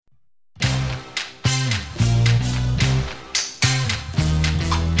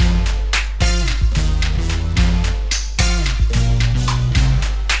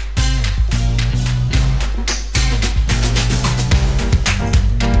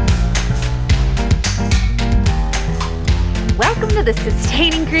to the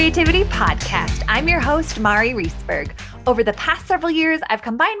Sustaining Creativity Podcast. I'm your host, Mari Riesberg. Over the past several years, I've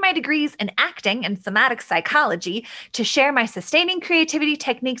combined my degrees in acting and somatic psychology to share my sustaining creativity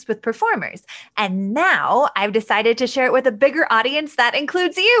techniques with performers. And now I've decided to share it with a bigger audience that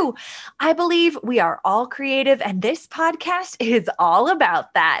includes you. I believe we are all creative, and this podcast is all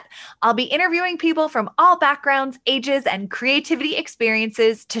about that. I'll be interviewing people from all backgrounds, ages, and creativity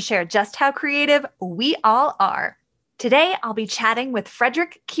experiences to share just how creative we all are. Today, I'll be chatting with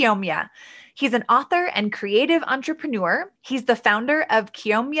Frederick Chiomia. He's an author and creative entrepreneur. He's the founder of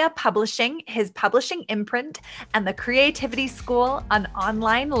Chiomia Publishing, his publishing imprint, and the Creativity School, an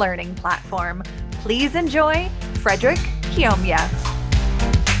online learning platform. Please enjoy Frederick Chiomia.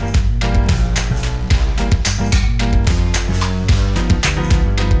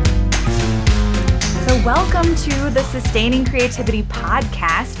 So welcome to the Sustaining Creativity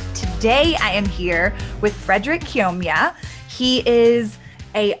Podcast. Today I am here with Frederick Chiomia. He is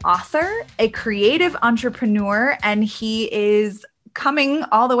an author, a creative entrepreneur, and he is coming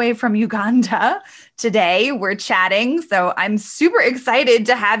all the way from Uganda today. We're chatting, so I'm super excited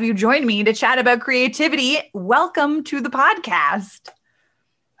to have you join me to chat about creativity. Welcome to the podcast.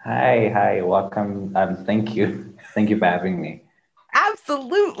 Hi, welcome. Thank you for having me.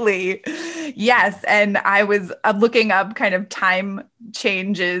 Absolutely. Yes. And I was looking up kind of time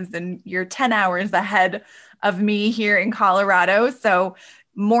changes, and you're 10 hours ahead of me here in Colorado. So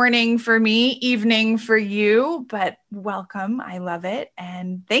morning for me, evening for you, but welcome. I love it.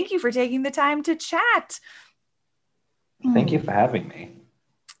 And thank you for taking the time to chat. Thank you for having me.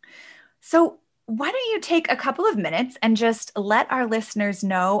 So why don't you take a couple of minutes and just let our listeners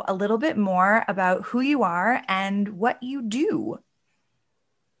know a little bit more about who you are and what you do?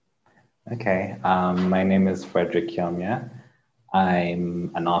 Okay. My name is Frederick Chiomia.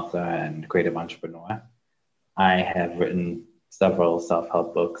 I'm an author and creative entrepreneur. I have written several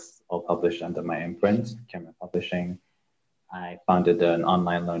self-help books, all published under my imprint, Chiomia Publishing. I founded an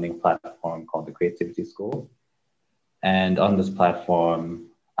online learning platform called the Creativity School. And on this platform,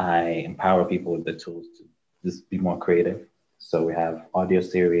 I empower people with the tools to just be more creative. So we have audio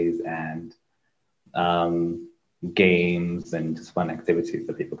series and games and just fun activities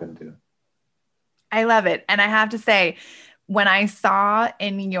that people can do. I love it. And I have to say, when I saw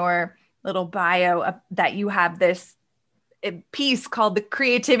in your little bio that you have this piece called the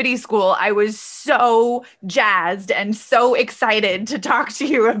Creativity School, I was so jazzed and so excited to talk to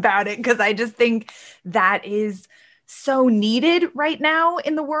you about it, because I just think that is so needed right now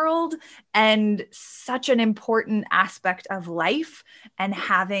in the world and such an important aspect of life, and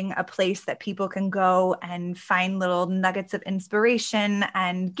having a place that people can go and find little nuggets of inspiration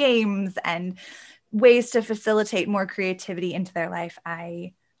and games and ways to facilitate more creativity into their life.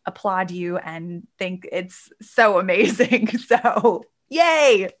 I applaud you and think it's so amazing. So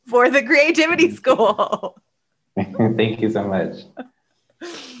yay for the Creativity School. Thank you so much.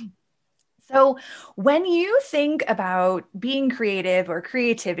 So when you think about being creative or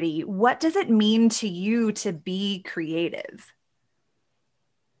creativity, what does it mean to you to be creative?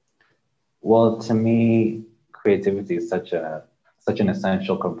 Well, to me, creativity is such an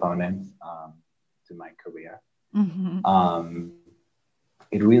essential component to my career. Mm-hmm.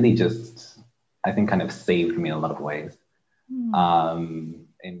 It really just, I think, kind of saved me in a lot of ways.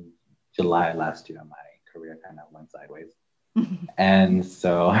 In July last year, my career kind of went sideways. And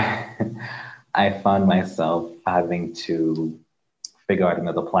so I found myself having to figure out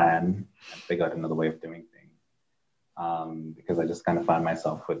another plan and figure out another way of doing things, because I just kind of found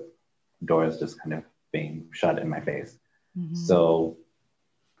myself with doors just kind of being shut in my face. Mm-hmm. So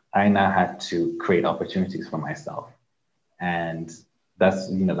I now had to create opportunities for myself. And that's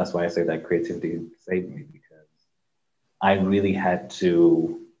why I say that creativity saved me, because I really had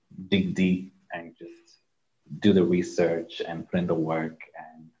to dig deep and just do the research and put in the work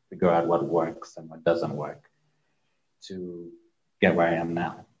and figure out what works and what doesn't work to get where I am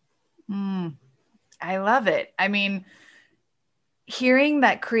now. I love it. I mean, hearing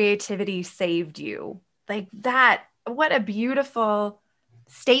that creativity saved you, like that, what a beautiful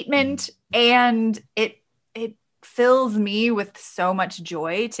statement. And it fills me with so much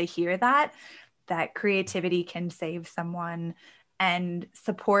joy to hear that creativity can save someone and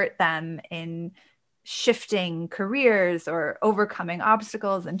support them in shifting careers or overcoming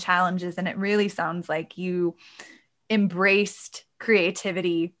obstacles and challenges. And it really sounds like you embraced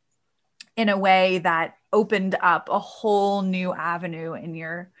creativity in a way that opened up a whole new avenue in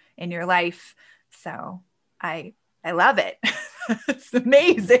your life. So I love it. It's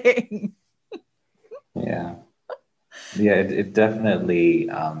amazing. Yeah, it definitely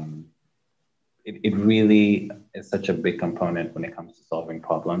it really is such a big component when it comes to solving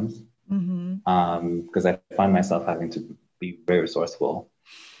problems. Because I find myself having to be very resourceful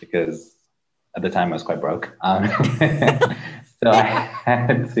because at the time I was quite broke. So I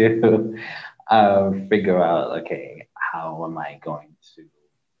had to figure out, okay, how am I going to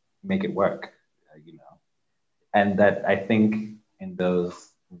make it work? And that I think in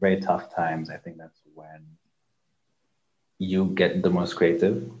those very tough times, I think that's when you get the most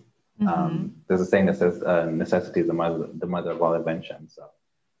creative. There's a saying that says necessity is the mother of all invention. So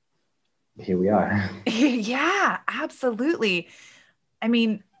here we are. Yeah, absolutely. I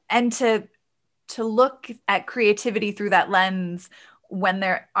mean, and to look at creativity through that lens when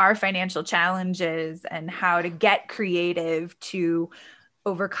there are financial challenges and how to get creative to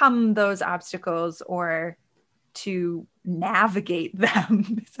overcome those obstacles or to navigate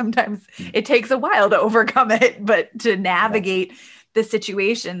them. Sometimes it takes a while to overcome it, but to navigate the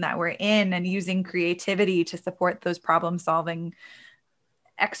situation that we're in and using creativity to support those problem solving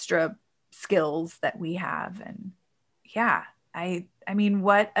extra skills that we have. And yeah, I mean,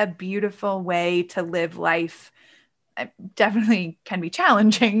 what a beautiful way to live life. It definitely can be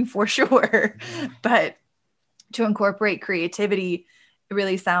challenging for sure, but to incorporate creativity, it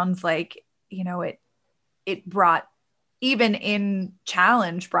really sounds like, it brought, even in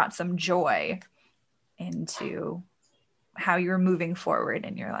challenge, brought some joy into how you're moving forward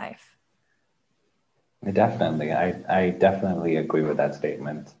in your life. I definitely agree with that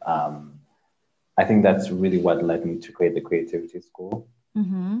statement. I think that's really what led me to create the Creativity School.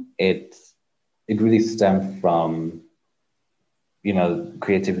 It really stemmed from,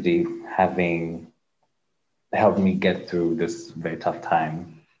 creativity having helped me get through this very tough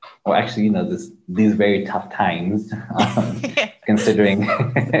time. Or actually, these very tough times, considering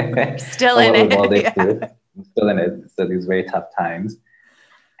still in it. I'm still in it. So these very tough times,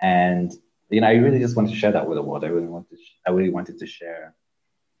 and I really just wanted to share that with the world. I really wanted to share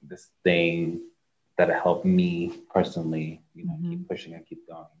this thing that helped me personally, keep pushing and keep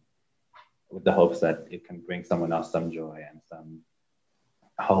going, with the hopes that it can bring someone else some joy and some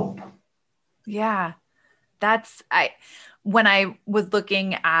hope. Yeah, when I was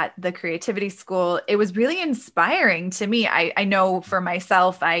looking at the Creativity School, it was really inspiring to me. I know for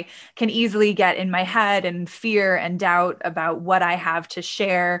myself, I can easily get in my head and fear and doubt about what I have to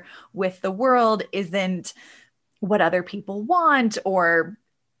share with the world isn't what other people want, or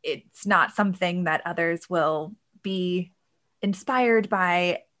it's not something that others will be inspired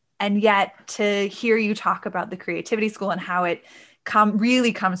by. And yet to hear you talk about the Creativity School and how it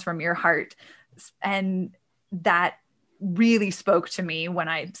really comes from your heart, and that really spoke to me when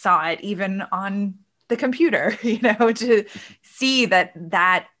I saw it, even on the computer, to see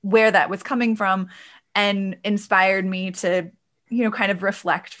that where that was coming from, and inspired me to, kind of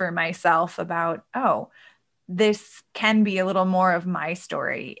reflect for myself about, oh, this can be a little more of my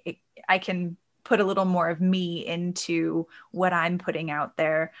story. I can put a little more of me into what I'm putting out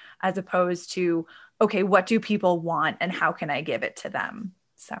there, as opposed to, okay, what do people want and how can I give it to them?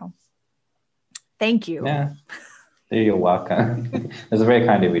 So thank you. Yeah. You're welcome. It's very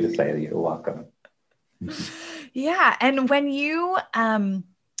kind of you to say that. You're welcome. Yeah. And when you,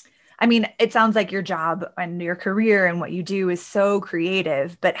 it sounds like your job and your career and what you do is so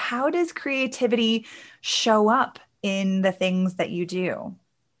creative, but how does creativity show up in the things that you do?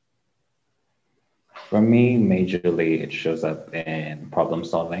 For me, majorly, it shows up in problem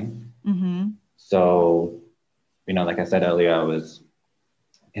solving. So, like I said earlier, I was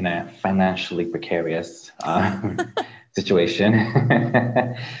in a financially precarious situation.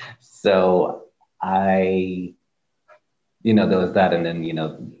 So there was that, and then,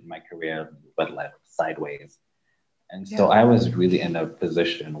 my career went like sideways. And so I was really in a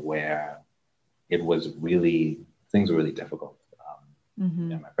position where things were really difficult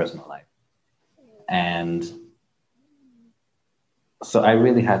in my personal life. And so I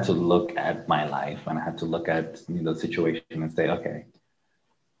really had to look at my life, and I had to look at the situation and say, okay,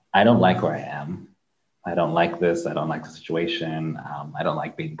 I don't like where I am. I don't like this. I don't like the situation. I don't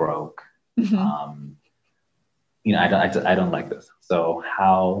like being broke. I don't like this. So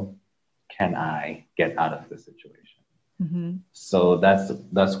how can I get out of this situation? So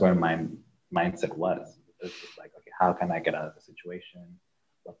that's where my mindset was. It's just like, okay, how can I get out of the situation?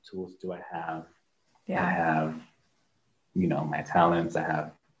 What tools do I have? I have, my talents. I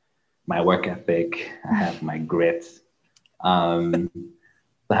have my work ethic. I have my grit.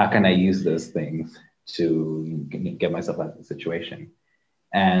 So how can I use those things to get myself out of the situation?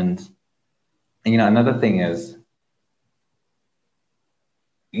 And another thing is,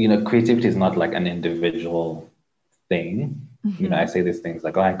 creativity is not like an individual thing. You know, I say these things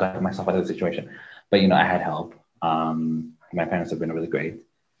like, oh, I got myself out of the situation, but, you know, I had help. My parents have been really great.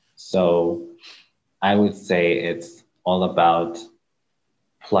 So I would say it's all about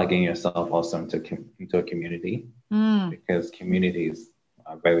plugging yourself also into a community, because communities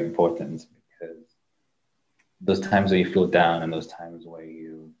are very important, because those times where you feel down and those times where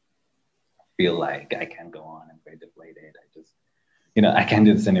you feel like I can't go on, I'm very deflated, I just, you know, I can't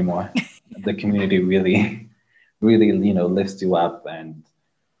do this anymore. The community really, really, you know, lifts you up. And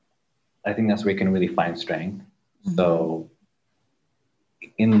I think that's where you can really find strength. So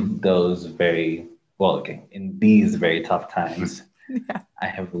in those very, well, okay, in these very tough times, I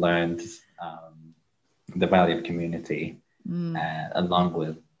have learned the value of community, along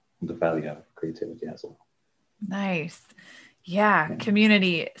with the value of creativity as well. Nice. Yeah,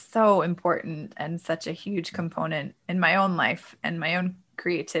 community, so important and such a huge component in my own life and my own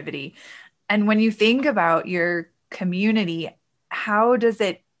creativity. And when you think about your community, how does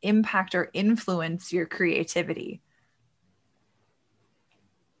it impact or influence your creativity?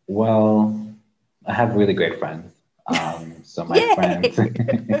 Well, I have really great friends. So my friends,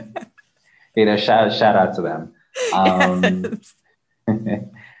 you know, shout out to them. Yes.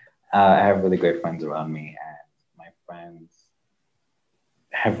 I have really great friends around me, and my friends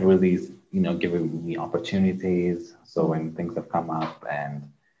have really, you know, given me opportunities. So when things have come up and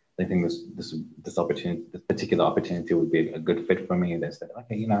they think this opportunity, this particular opportunity would be a good fit for me, they said,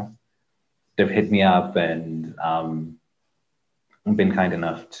 okay, you know, they've hit me up and been kind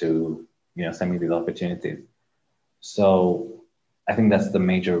enough to, you know, send me these opportunities. So I think that's the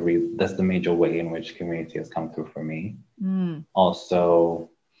major way in which community has come through for me. Also,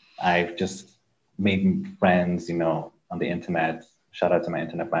 I've just made friends, you know, on the internet. Shout out to my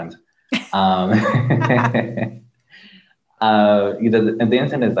internet friends. You know, and the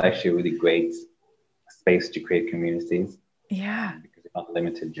internet is actually a really great space to create communities. Yeah. Because you're not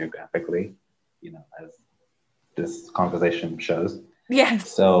limited geographically, you know, as this conversation shows. Yes.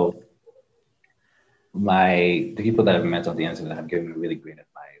 So the people that I've met on the internet have given me really great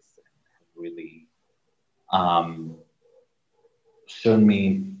advice and have really shown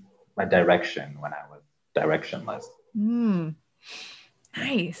me my direction when I was directionless.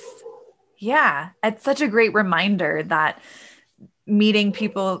 Nice. Yeah. It's such a great reminder that meeting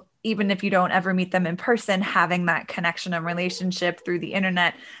people, even if you don't ever meet them in person, having that connection and relationship through the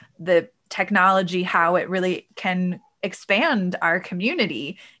internet, the technology, how it really can expand our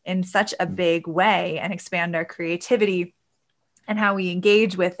community in such a big way and expand our creativity and how we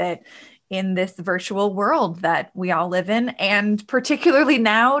engage with it in this virtual world that we all live in. And particularly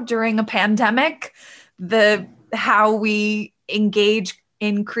now during a pandemic, how we engage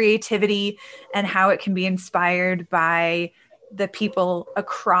in creativity and how it can be inspired by the people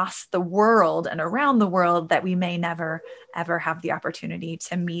across the world and around the world that we may never, ever have the opportunity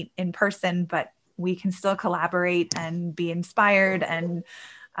to meet in person, but we can still collaborate and be inspired. And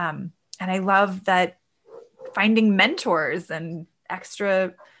I love that finding mentors and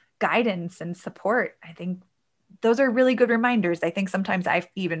extra guidance and support. I think those are really good reminders. I think sometimes I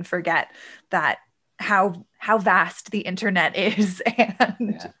even forget that how vast the internet is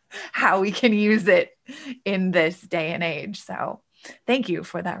and how we can use it in this day and age. So thank you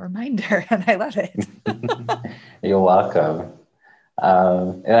for that reminder. And I love it. You're welcome.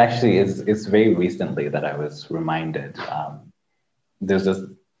 It actually it's very recently that I was reminded. There's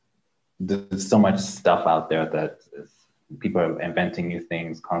so much stuff out there that people are inventing new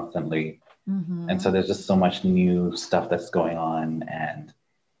things constantly. And so there's just so much new stuff that's going on, and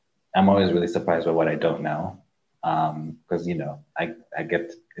I'm always really surprised by what I don't know. Because, you know, I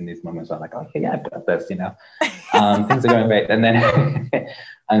get in these moments where I'm like, okay, yeah, I've got this, you know, things are going right. And then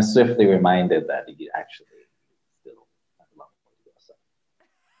I'm swiftly reminded that you actually still have a lot more to go. So,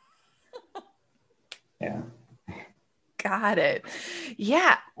 yeah. Got it.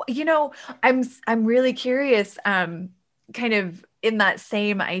 Yeah. You know, I'm really curious, kind of in that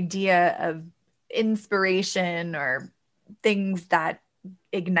same idea of inspiration or things that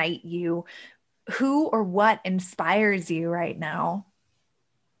ignite you. Who or what inspires you right now?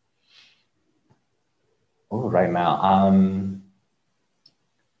 Oh, right now,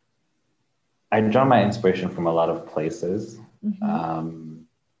 I draw my inspiration from a lot of places.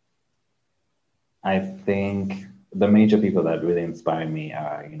 I think the major people that really inspire me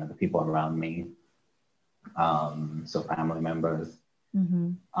are, you know, the people around me. So family members,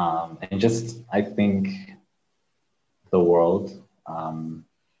 and just, I think the world,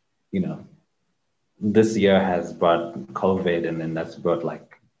 you know, this year has brought COVID, and then that's brought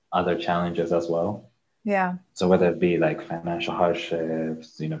like other challenges as well. Yeah. So whether it be like financial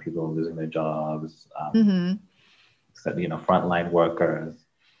hardships, you know, people losing their jobs, frontline workers,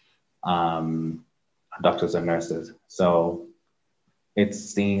 doctors and nurses. So it's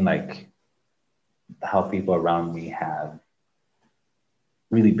seeing like how people around me have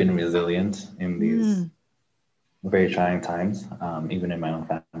really been resilient in these very trying times, even in my own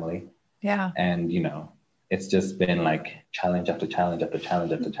family. Yeah. And, it's just been like challenge after challenge after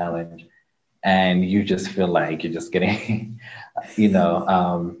challenge after challenge. And you just feel like you're just getting,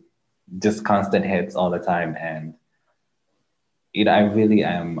 just constant hits all the time. And, I really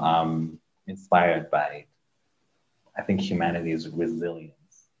am inspired by, I think, humanity's resilience.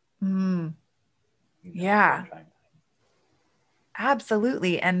 Yeah,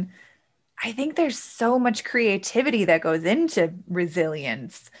 absolutely. And I think there's so much creativity that goes into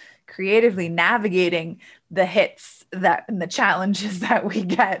resilience, creatively navigating the hits and the challenges that we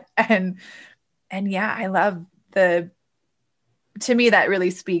get. And yeah, I love to me, that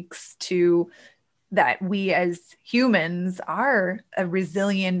really speaks to that we as humans are a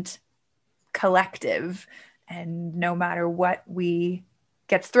resilient collective, and no matter what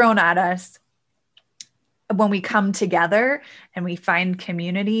gets thrown at us, when we come together and we find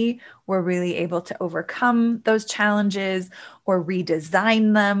community, we're really able to overcome those challenges or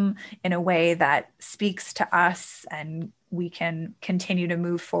redesign them in a way that speaks to us, and we can continue to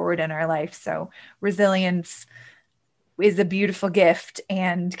move forward in our life. So resilience is a beautiful gift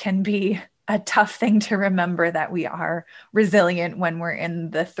and can be a tough thing to remember, that we are resilient when we're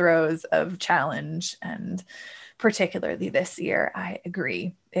in the throes of challenge. And particularly this year, I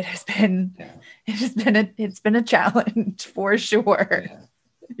agree. It's been a challenge for sure.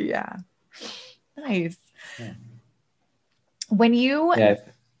 Yeah. Nice. Yeah. When you,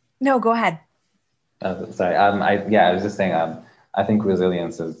 no, go ahead. Sorry. I was just saying, I think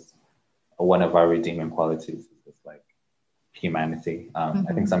resilience is one of our redeeming qualities. It's like humanity.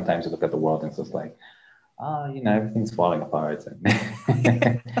 I think sometimes you look at the world and it's just like, everything's falling apart.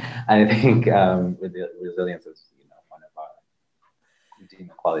 And I think resilience is, one of our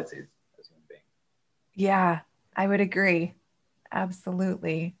redeeming qualities as human beings. Yeah, I would agree.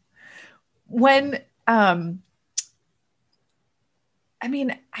 Absolutely. When, I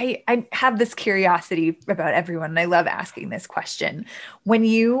have this curiosity about everyone, and I love asking this question. When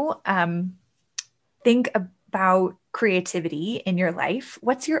you think about creativity in your life,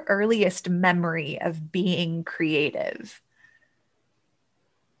 what's your earliest memory of being creative?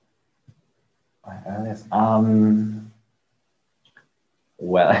 My earliest,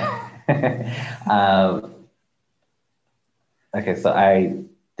 okay, so I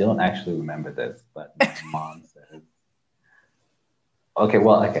don't actually remember this, but my mom says,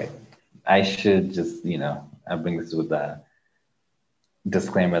 okay, I should just, I bring this with a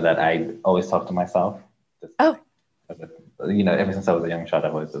disclaimer that I always talk to myself. Oh. Ever since I was a young child,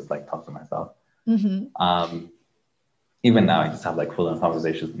 I've always just like talked to myself. Mm-hmm. Even now, I just have like full-on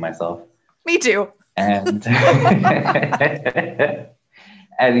conversations with myself. Me too. And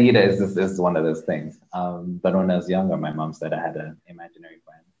and it's one of those things. But when I was younger, my mom said I had an imaginary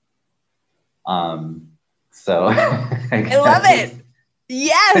friend. So I love it.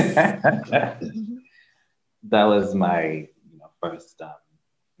 Yes. That was my first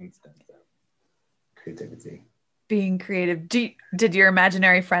instance of creativity. Being creative. Did your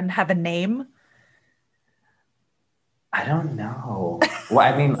imaginary friend have a name? I don't know. Well,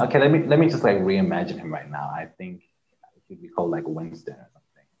 I mean, okay, let me just like reimagine him right now. I think he'd be called like Winston or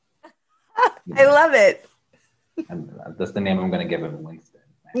something. I love it. And that's the name I'm going to give him, Winston.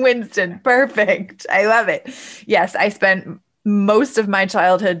 Winston. Perfect. I love it. Yes, I spent most of my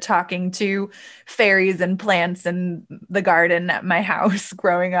childhood talking to fairies and plants in the garden at my house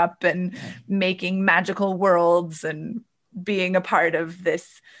growing up, and making magical worlds and being a part of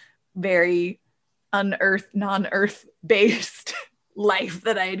this very non-earth based life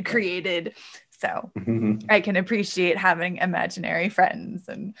that I had created. So I can appreciate having imaginary friends,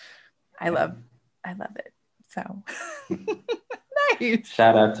 and I love it. So nice.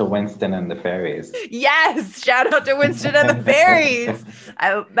 Shout out to Winston and the fairies. Yes. Shout out to Winston and the fairies.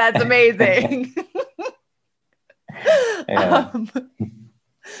 That's amazing. Yeah.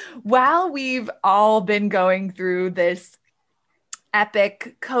 While we've all been going through this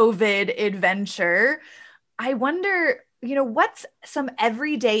epic COVID adventure, I wonder, what's some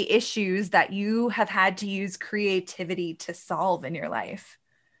everyday issues that you have had to use creativity to solve in your life?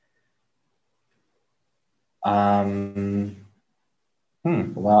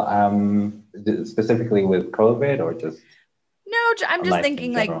 Well, specifically with COVID or just? No, I'm just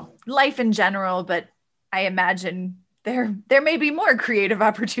thinking like life in general, but I imagine there may be more creative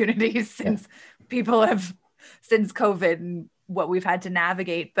opportunities since people have, since COVID, and what we've had to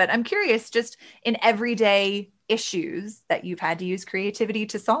navigate. But I'm curious, just in everyday issues that you've had to use creativity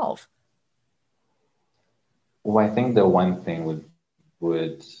to solve. Well, I think the one thing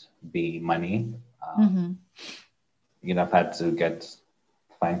would be money. I've had to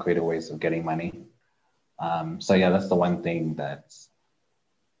find creative ways of getting money. So yeah, that's the one thing that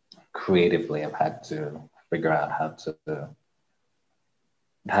creatively I've had to figure out how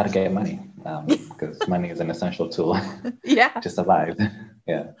to get money, because money is an essential tool to survive.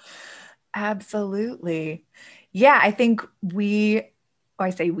 Yeah. Absolutely. Yeah, I think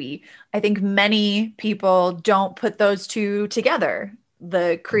I think many people don't put those two together,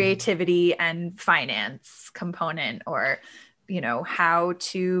 the creativity and finance component, or, how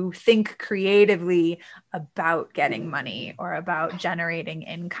to think creatively about getting money or about generating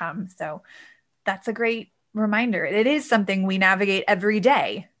income. So that's a great reminder. It is something we navigate every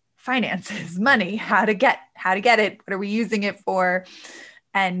day. Finances, money, how to get it, what are we using it for?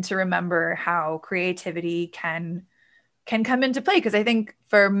 And to remember how creativity can come into play. Because I think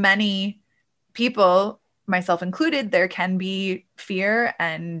for many people, myself included, there can be fear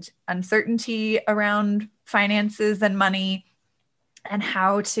and uncertainty around finances and money, and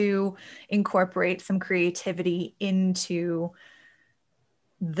how to incorporate some creativity into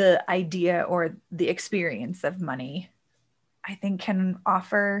the idea or the experience of money, I think can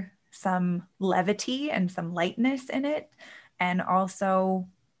offer some levity and some lightness in it, and also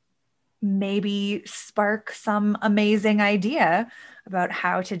maybe spark some amazing idea about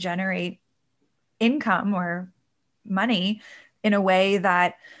how to generate income or money in a way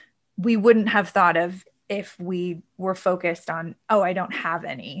that we wouldn't have thought of if we were focused on, I don't have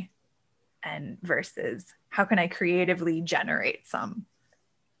any, and versus how can I creatively generate some?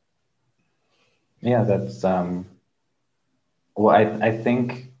 Yeah, that's well, I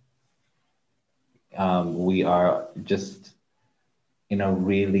think we are just in a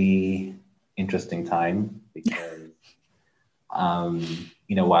really interesting time, because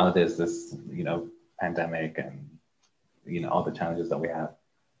while there's this pandemic and all the challenges that we have,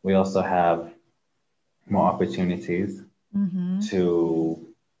 we also have more opportunities to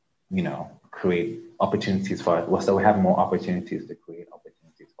create opportunities for us. So we have more opportunities to create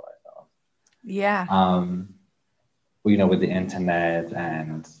opportunities for ourselves. Yeah. With the internet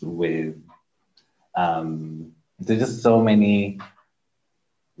and with there's just so many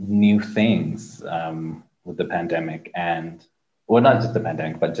new things with the pandemic, and not just the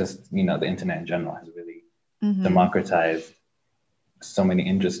pandemic, but just the internet in general has really democratized so many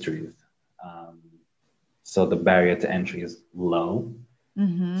industries. So the barrier to entry is low.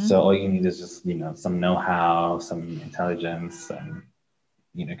 So all you need is just some know-how, some intelligence, and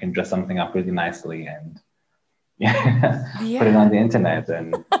can dress something up really nicely and put it on the internet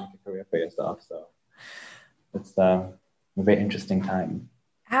and make a career for yourself. So it's a very interesting time.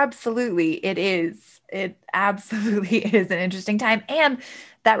 Absolutely. It is. It absolutely is an interesting time. And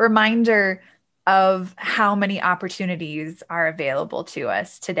that reminder of how many opportunities are available to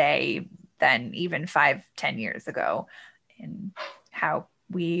us today than even 5-10 years ago, and how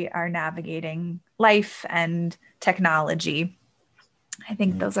we are navigating life and technology. I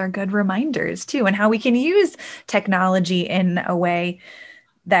think those are good reminders too, and how we can use technology in a way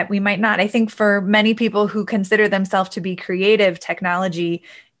that we might not. I think for many people who consider themselves to be creative, technology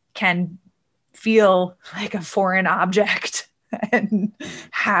can feel like a foreign object, and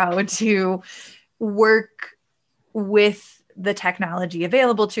how to work with the technology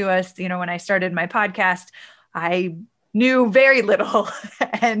available to us. When I started my podcast, I knew very little,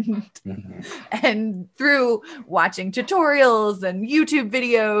 and through watching tutorials and YouTube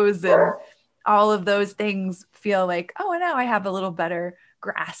videos and all of those things, feel like, now I have a little better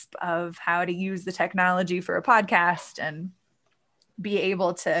grasp of how to use the technology for a podcast and be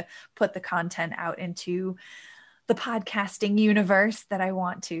able to put the content out into the podcasting universe that I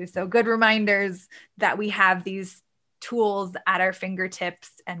want to. So good reminders that we have these tools at our fingertips.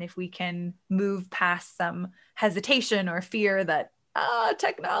 And if we can move past some hesitation or fear that,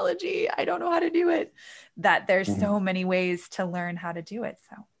 technology, I don't know how to do it, that there's so many ways to learn how to do it.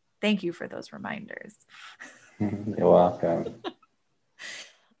 So thank you for those reminders. You're welcome.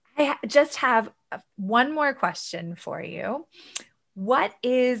 I just have one more question for you. What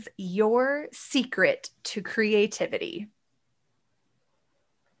is your secret to creativity?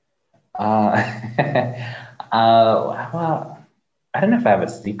 Well, I don't know if I have a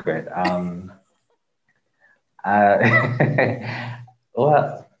secret.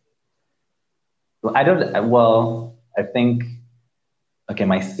 I think, okay,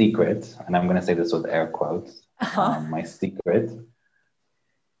 my secret, and I'm going to say this with air quotes, my secret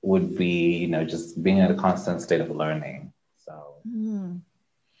would be, just being in a constant state of learning. So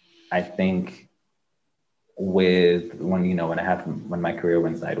I think when my career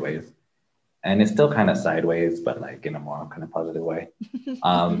went sideways, and it's still kind of sideways, but like in a more kind of positive way,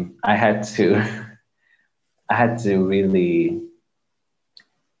 I had to really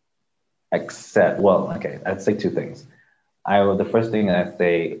accept, well, okay, I'd say two things. The first thing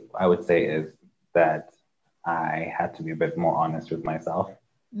I would say is that I had to be a bit more honest with myself.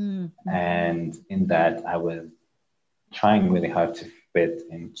 Mm-hmm. And in that, I was trying really hard to fit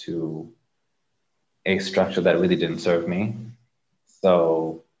into a structure that really didn't serve me.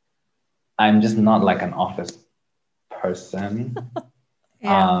 So I'm just not like an office person.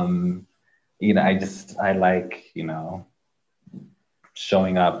 Yeah. I like,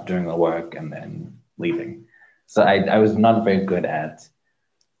 showing up, doing the work, and then leaving. So I was not very good at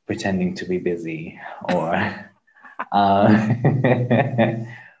pretending to be busy or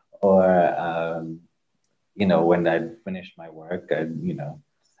when I'd finished my work, I'd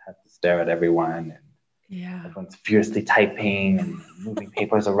have to stare at everyone, and everyone's furiously typing and moving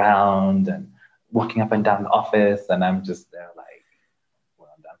papers around and walking up and down the office, and I'm just there like, well,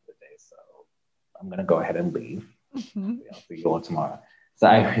 I'm done for the day, so I'm gonna go ahead and leave. Mm-hmm. I'll see you all tomorrow. So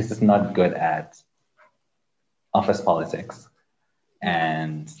I was just not good at office politics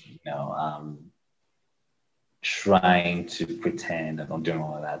and trying to pretend and I'm doing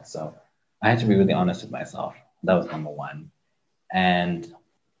all of that. So I had to be really honest with myself. That was number one. And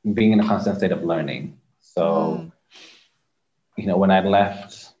being in a constant state of learning. So, when I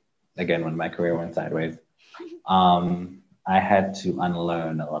left, again, when my career went sideways, I had to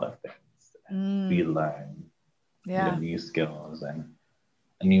unlearn a lot of things and relearn new skills and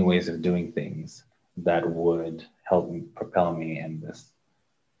new ways of doing things that would help propel me in this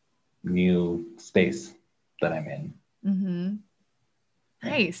new space that I'm in. Mm-hmm.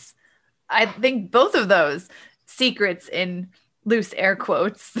 Nice. I think both of those secrets in loose air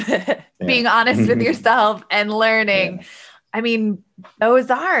quotes, being honest with yourself and learning. Yeah. I mean, those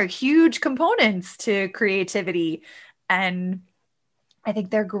are huge components to creativity. And I think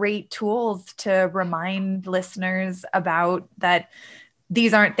they're great tools to remind listeners about that.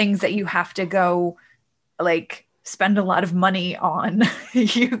 These aren't things that you have to go like spend a lot of money on.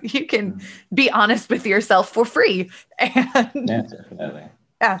 You can be honest with yourself for free. And, yeah, definitely.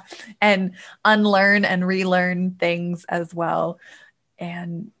 Yeah. And unlearn and relearn things as well.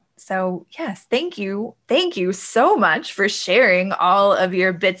 And so, yes, thank you. Thank you so much for sharing all of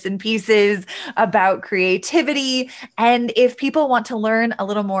your bits and pieces about creativity. And if people want to learn a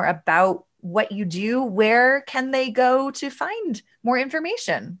little more about what you do, where can they go to find more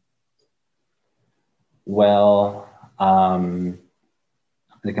information? Well,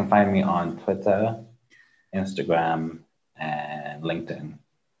 they can find me on Twitter, Instagram, and LinkedIn.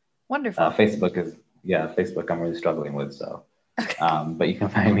 Wonderful. Facebook I'm really struggling with, so. Okay. But you can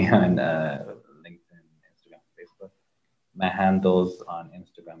find me on LinkedIn, Instagram, Facebook. My handles on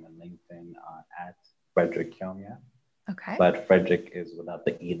Instagram and LinkedIn are at Frederick Kiomia. Okay. But Frederick is without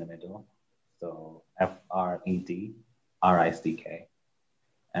the E in the middle. So FredRick.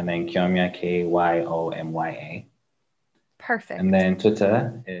 And then Kiomia, Kyomya. Perfect. And then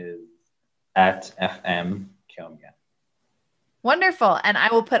Twitter is at FM Kiomia. Wonderful. And I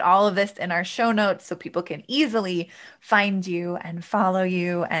will put all of this in our show notes so people can easily find you and follow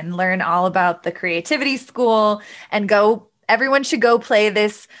you and learn all about the Creativity School and everyone should go play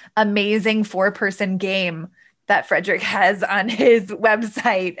this amazing 4-person game that Frederick has on his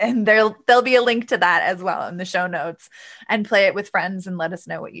website. And there'll be a link to that as well in the show notes, and play it with friends and let us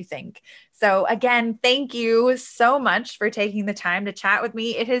know what you think. So again, thank you so much for taking the time to chat with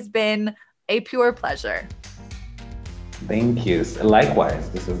me. It has been a pure pleasure. Thank you.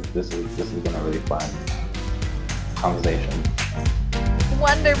 Likewise, this has been a really fun conversation.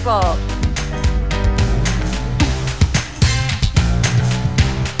 Wonderful.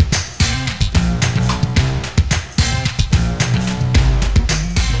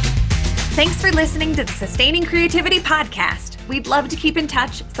 Thanks for listening to the Sustaining Creativity Podcast. We'd love to keep in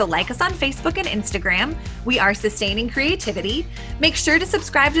touch, so like us on Facebook and Instagram. We are Sustaining Creativity. Make sure to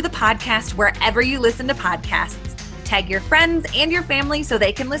subscribe to the podcast wherever you listen to podcasts. Tag your friends and your family so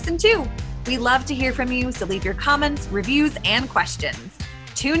they can listen too. We love to hear from you, so leave your comments, reviews, and questions.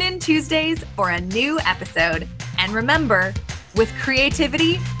 Tune in Tuesdays for a new episode. And remember, with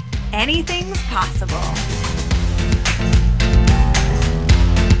creativity, anything's possible.